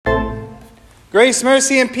Grace,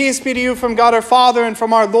 mercy, and peace be to you from God our Father and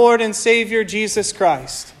from our Lord and Savior Jesus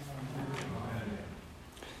Christ.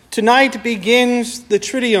 Tonight begins the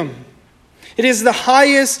Triduum. It is the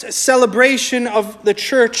highest celebration of the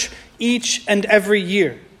Church each and every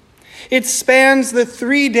year. It spans the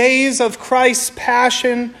 3 days of Christ's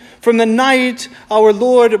passion from the night our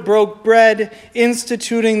Lord broke bread,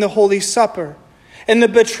 instituting the Holy Supper, and the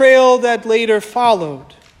betrayal that later followed.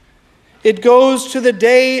 It goes to the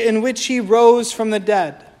day in which he rose from the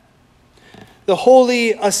dead. The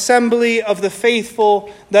holy assembly of the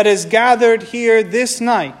faithful that is gathered here this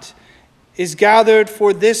night is gathered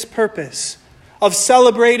for this purpose of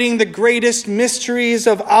celebrating the greatest mysteries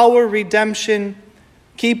of our redemption,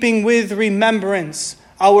 keeping with remembrance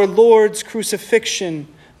our Lord's crucifixion,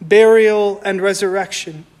 burial, and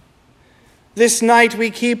resurrection. This night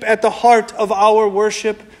we keep at the heart of our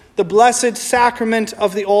worship the blessed sacrament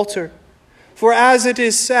of the altar. For as it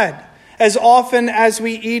is said, as often as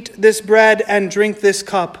we eat this bread and drink this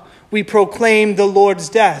cup, we proclaim the Lord's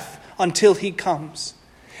death until he comes.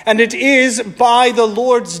 And it is by the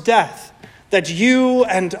Lord's death that you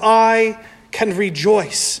and I can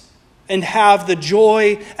rejoice and have the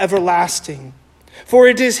joy everlasting. For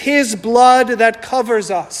it is his blood that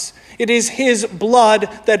covers us. It is his blood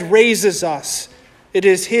that raises us. It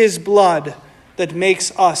is his blood that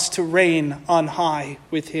makes us to reign on high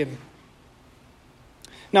with him.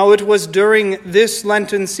 Now it was during this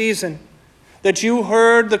Lenten season that you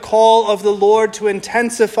heard the call of the Lord to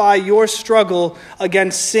intensify your struggle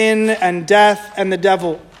against sin and death and the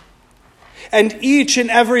devil. And each and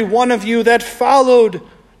every one of you that followed,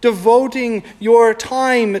 devoting your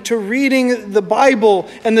time to reading the Bible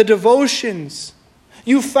and the devotions,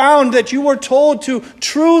 you found that you were told to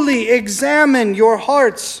truly examine your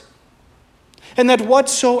hearts, and that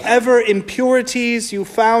whatsoever impurities you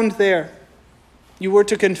found there, you were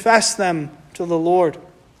to confess them to the Lord.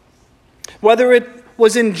 Whether it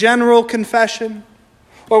was in general confession,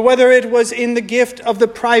 or whether it was in the gift of the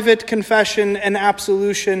private confession and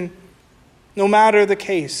absolution, no matter the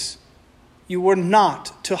case, you were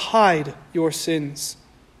not to hide your sins.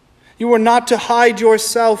 You were not to hide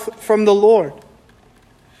yourself from the Lord,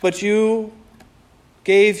 but you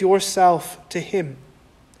gave yourself to him.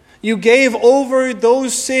 You gave over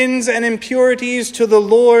those sins and impurities to the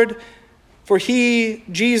Lord, for he,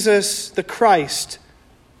 Jesus the Christ,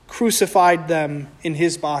 crucified them in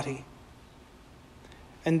his body.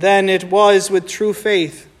 And then it was with true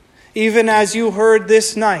faith, even as you heard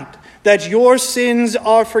this night, that your sins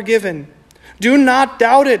are forgiven. Do not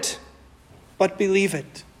doubt it, but believe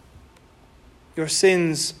it. Your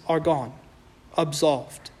sins are gone,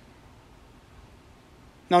 absolved.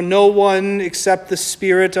 Now no one except the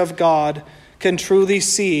Spirit of God can truly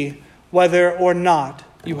see whether or not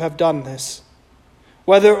you have done this,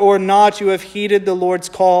 whether or not you have heeded the Lord's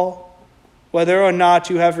call, whether or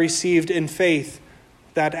not you have received in faith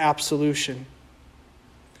that absolution.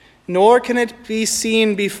 Nor can it be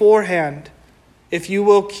seen beforehand if you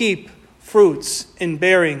will keep fruits in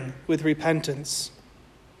bearing with repentance.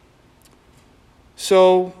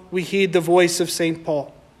 So we heed the voice of St.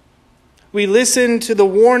 Paul. We listen to the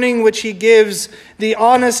warning which he gives, the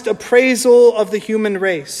honest appraisal of the human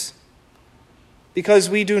race, because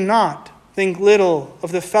we do not think little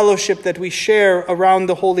of the fellowship that we share around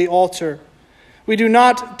the holy altar. We do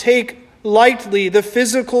not take lightly the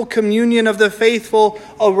physical communion of the faithful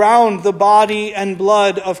around the body and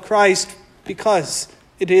blood of Christ, because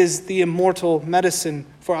it is the immortal medicine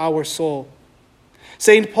for our soul.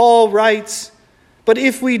 St. Paul writes, "But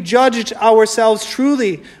if we judged ourselves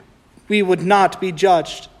truly, we would not be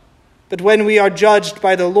judged. But when we are judged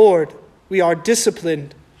by the Lord, we are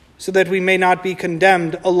disciplined, so that we may not be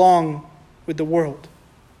condemned along with the world."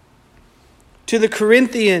 To the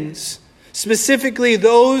Corinthians, specifically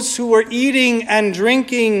those who were eating and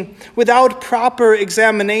drinking without proper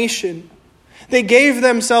examination, they gave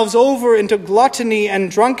themselves over into gluttony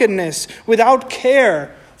and drunkenness without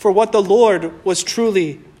care for what the Lord was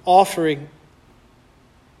truly offering.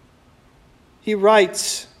 He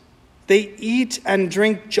writes, they eat and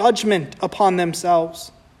drink judgment upon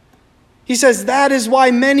themselves. He says, that is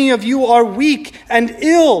why many of you are weak and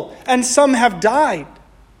ill, and some have died.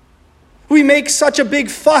 We make such a big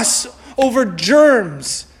fuss over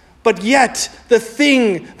germs, but yet the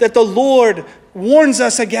thing that the Lord warns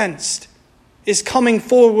us against is coming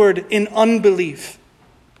forward in unbelief,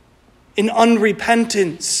 in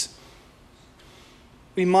unrepentance.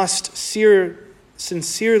 We must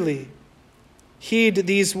sincerely heed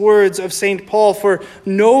these words of St. Paul, for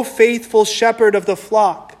no faithful shepherd of the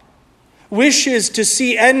flock wishes to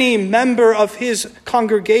see any member of his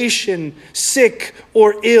congregation sick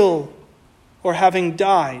or ill. or having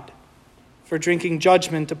died for drinking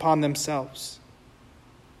judgment upon themselves.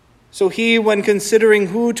 So he, when considering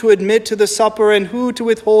who to admit to the supper and who to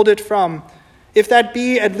withhold it from, if that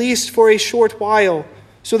be at least for a short while,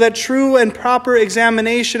 so that true and proper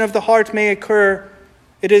examination of the heart may occur,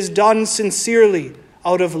 it is done sincerely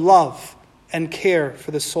out of love and care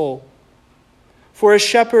for the soul. For a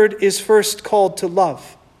shepherd is first called to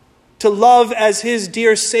love as his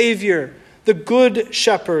dear Savior, the good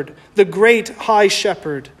shepherd, the great high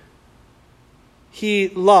shepherd. He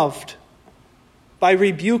loved by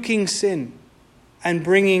rebuking sin and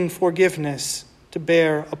bringing forgiveness to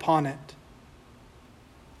bear upon it.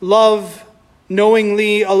 Love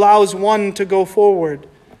knowingly allows one to go forward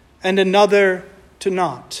and another to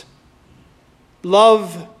not.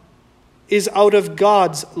 Love is out of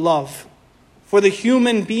God's love for the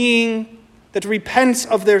human being that repents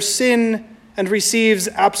of their sin and receives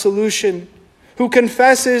absolution, who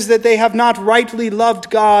confesses that they have not rightly loved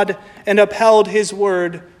God and upheld his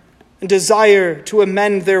word, and desire to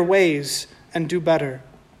amend their ways and do better.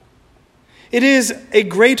 It is a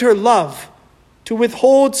greater love to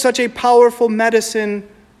withhold such a powerful medicine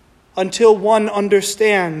until one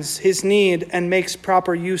understands his need and makes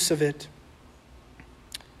proper use of it.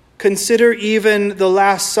 Consider even the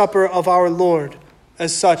Last Supper of our Lord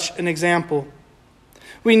as such an example.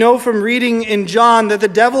 We know from reading in John that the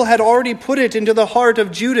devil had already put it into the heart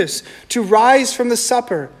of Judas to rise from the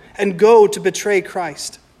supper and go to betray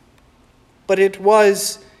Christ. But it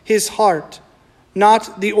was his heart,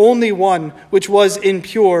 not the only one which was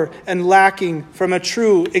impure and lacking from a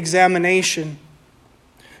true examination.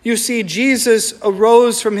 You see, Jesus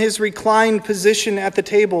arose from his reclined position at the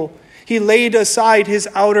table. He laid aside his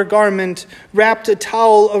outer garment, wrapped a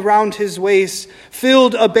towel around his waist,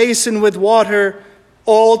 filled a basin with water,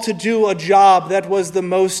 all to do a job that was the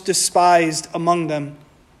most despised among them.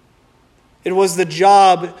 It was the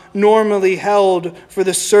job normally held for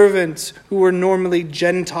the servants who were normally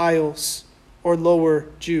Gentiles or lower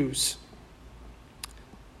Jews.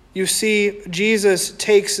 You see, Jesus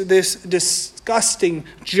takes this disgusting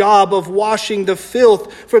job of washing the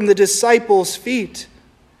filth from the disciples' feet.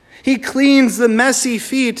 He cleans the messy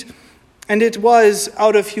feet, and it was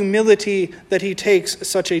out of humility that he takes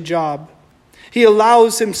such a job. He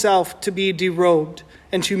allows himself to be derobed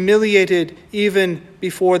and humiliated even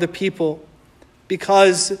before the people,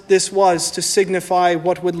 because this was to signify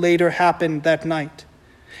what would later happen that night.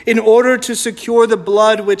 In order to secure the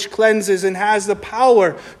blood which cleanses and has the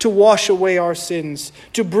power to wash away our sins,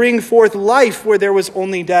 to bring forth life where there was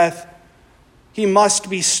only death, he must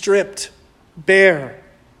be stripped bare.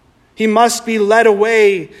 He must be led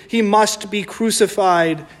away. He must be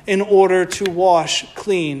crucified in order to wash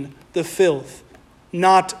clean the filth,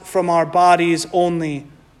 not from our bodies only,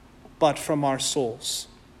 but from our souls.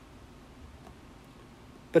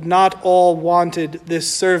 But not all wanted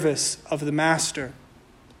this service of the Master.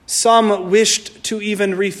 Some wished to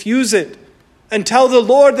even refuse it and tell the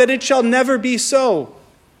Lord that it shall never be so.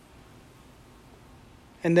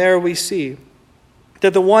 And there we see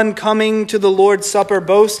that the one coming to the Lord's Supper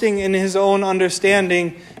boasting in his own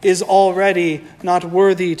understanding is already not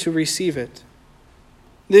worthy to receive it.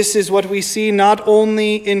 This is what we see not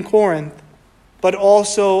only in Corinth, but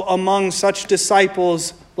also among such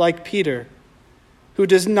disciples like Peter, who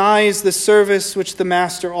denies the service which the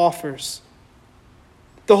Master offers.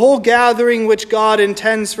 The whole gathering which God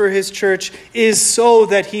intends for his church is so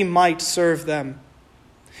that he might serve them.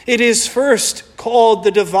 It is first called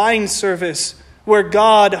the divine service, where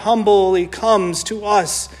God humbly comes to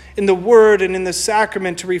us in the word and in the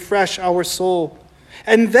sacrament to refresh our soul.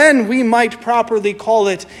 And then we might properly call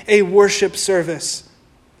it a worship service,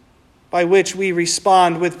 by which we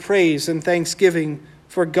respond with praise and thanksgiving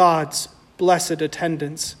for God's blessed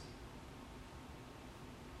attendance.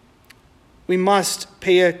 We must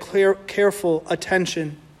pay a careful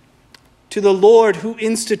attention to the Lord who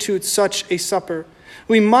institutes such a supper.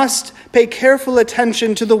 We must pay careful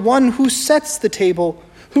attention to the one who sets the table,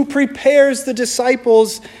 who prepares the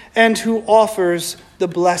disciples, and who offers the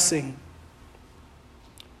blessing.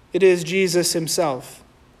 It is Jesus himself.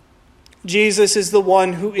 Jesus is the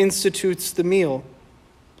one who institutes the meal.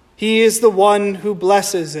 He is the one who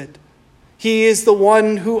blesses it. He is the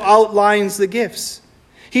one who outlines the gifts.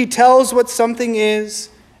 He tells what something is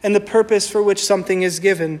and the purpose for which something is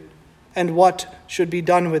given and what should be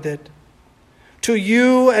done with it. To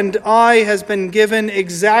you and I has been given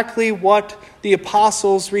exactly what the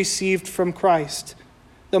apostles received from Christ,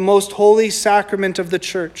 the most holy sacrament of the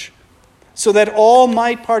church, so that all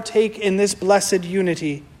might partake in this blessed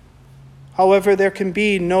unity. However, there can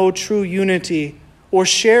be no true unity or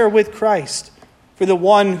share with Christ, for the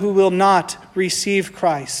one who will not receive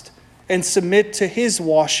Christ and submit to his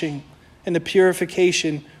washing and the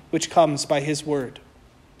purification which comes by his word.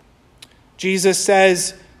 Jesus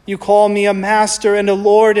says, "You call me a master and a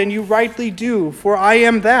Lord, and you rightly do, for I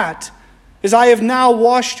am that. As I have now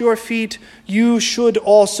washed your feet, you should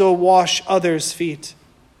also wash others' feet."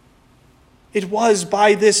 It was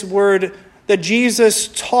by this word that Jesus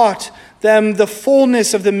taught them the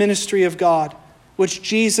fullness of the ministry of God, which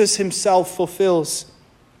Jesus himself fulfills.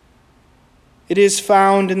 It is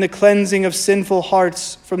found in the cleansing of sinful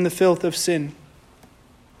hearts from the filth of sin.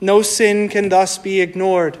 No sin can thus be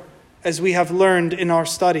ignored, as we have learned in our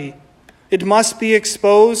study. It must be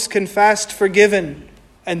exposed, confessed, forgiven,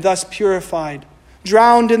 and thus purified.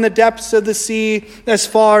 Drowned in the depths of the sea, as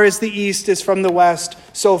far as the east is from the west,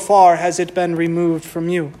 so far has it been removed from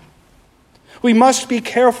you. We must be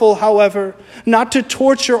careful, however, not to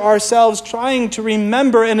torture ourselves trying to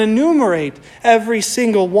remember and enumerate every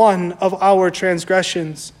single one of our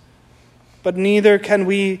transgressions. But neither can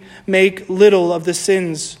we make little of the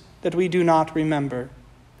sins that we do not remember.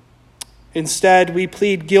 Instead, we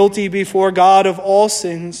plead guilty before God of all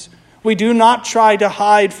sins. We do not try to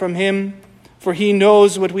hide from him, for he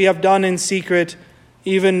knows what we have done in secret,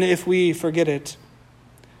 even if we forget it.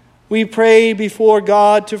 We pray before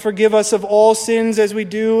God to forgive us of all sins as we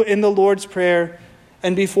do in the Lord's Prayer,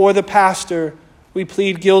 and before the pastor we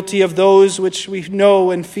plead guilty of those which we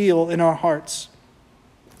know and feel in our hearts.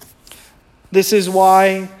 This is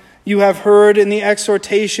why you have heard in the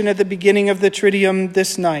exhortation at the beginning of the Triduum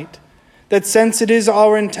this night, that since it is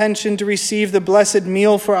our intention to receive the blessed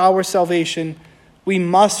meal for our salvation, we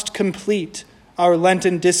must complete our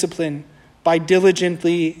Lenten discipline by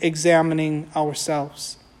diligently examining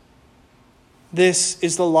ourselves. This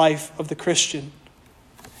is the life of the Christian.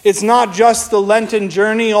 It's not just the Lenten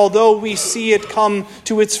journey, although we see it come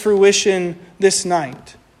to its fruition this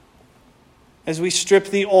night. As we strip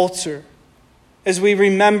the altar, as we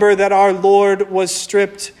remember that our Lord was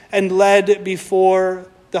stripped and led before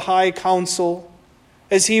the high council,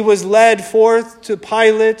 as he was led forth to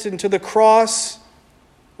Pilate and to the cross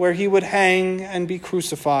where he would hang and be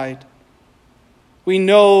crucified, we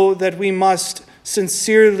know that we must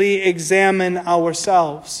sincerely examine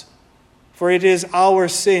ourselves, for it is our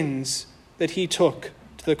sins that he took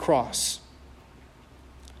to the cross.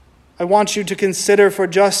 I want you to consider for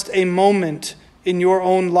just a moment in your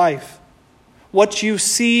own life what you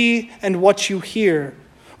see and what you hear,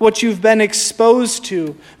 what you've been exposed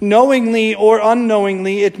to, knowingly or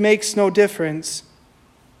unknowingly, it makes no difference.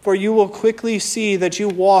 For you will quickly see that you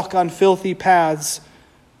walk on filthy paths.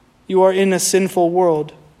 You are in a sinful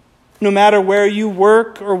world. No matter where you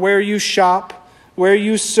work or where you shop, where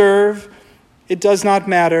you serve, it does not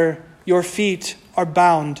matter. Your feet are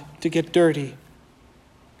bound to get dirty.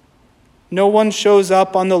 No one shows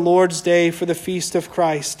up on the Lord's Day for the feast of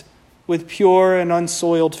Christ with pure and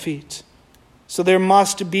unsoiled feet. So there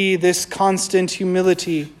must be this constant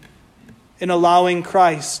humility in allowing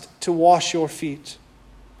Christ to wash your feet.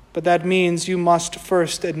 But that means you must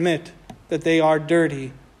first admit that they are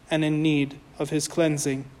dirty and in need of his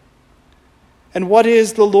cleansing. And what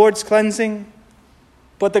is the Lord's cleansing?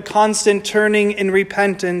 But the constant turning in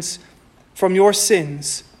repentance from your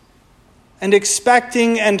sins and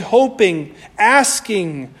expecting and hoping,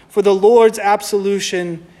 asking for the Lord's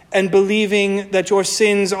absolution and believing that your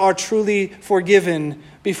sins are truly forgiven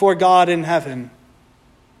before God in heaven.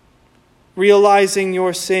 Realizing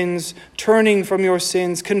your sins, turning from your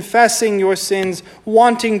sins, confessing your sins,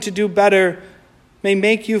 wanting to do better may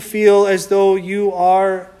make you feel as though you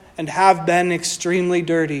are and have been extremely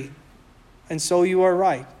dirty. And so you are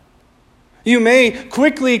right. You may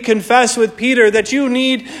quickly confess with Peter that you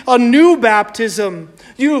need a new baptism.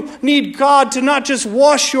 You need God to not just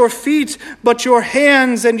wash your feet, but your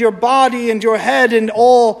hands and your body and your head and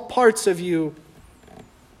all parts of you.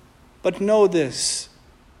 But know this,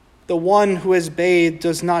 the one who is bathed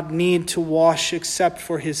does not need to wash except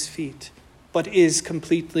for his feet, but is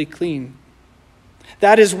completely clean.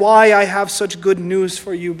 That is why I have such good news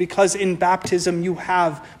for you, because in baptism you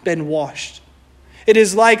have been washed. It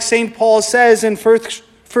is like St. Paul says in 1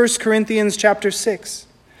 Corinthians chapter 6.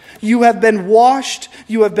 You have been washed,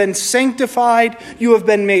 you have been sanctified, you have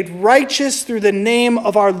been made righteous through the name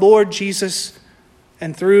of our Lord Jesus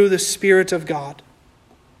and through the Spirit of God.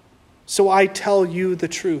 So I tell you the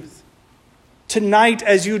truth. Tonight,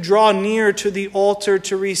 as you draw near to the altar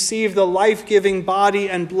to receive the life-giving body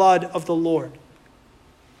and blood of the Lord,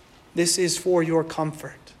 this is for your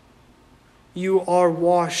comfort. You are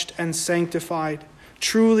washed and sanctified,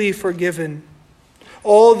 truly forgiven.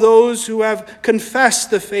 All those who have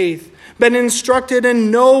confessed the faith, been instructed,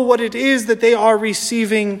 and know what it is that they are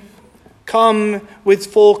receiving, come with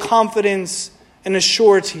full confidence and a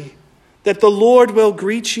surety that the Lord will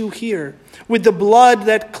greet you here with the blood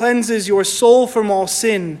that cleanses your soul from all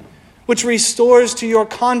sin, which restores to your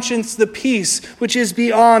conscience the peace which is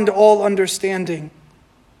beyond all understanding.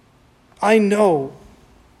 I know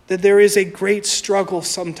that there is a great struggle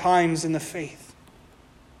sometimes in the faith,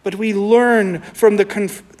 but we learn from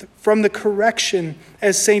the correction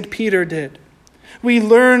as St. Peter did. We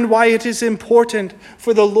learn why it is important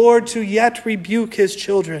for the Lord to yet rebuke his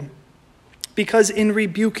children, because in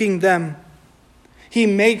rebuking them, he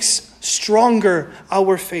makes stronger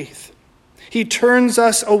our faith. He turns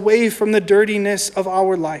us away from the dirtiness of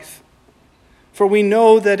our life. For we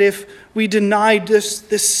know that if we deny this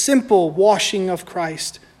simple washing of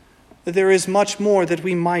Christ, that there is much more that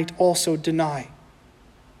we might also deny.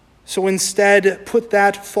 So instead, put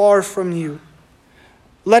that far from you.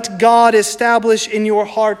 Let God establish in your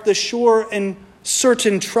heart the sure and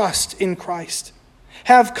certain trust in Christ.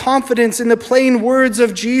 Have confidence in the plain words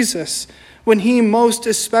of Jesus when he most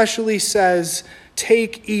especially says,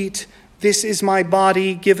 "Take, eat, this is my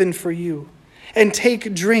body given for you. And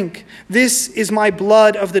take, drink, this is my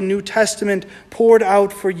blood of the New Testament poured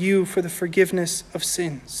out for you for the forgiveness of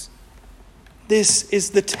sins." This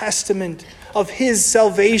is the testament of his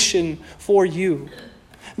salvation for you.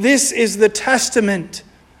 This is the testament,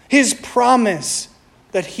 his promise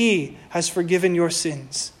that he has forgiven your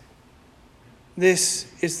sins. This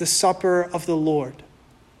is the supper of the Lord,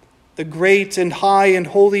 the great and high and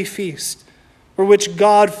holy feast for which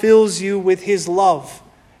God fills you with his love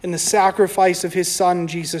in the sacrifice of his Son,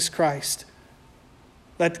 Jesus Christ.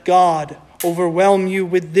 Let God overwhelm you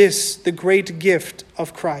with this, the great gift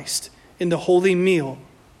of Christ, in the holy meal,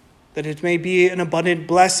 that it may be an abundant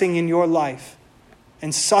blessing in your life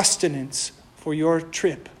and sustenance for your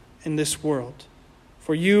trip in this world.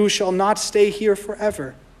 For you shall not stay here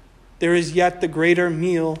forever. There is yet the greater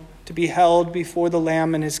meal to be held before the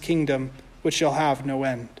Lamb and his kingdom, which shall have no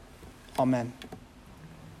end. Amen.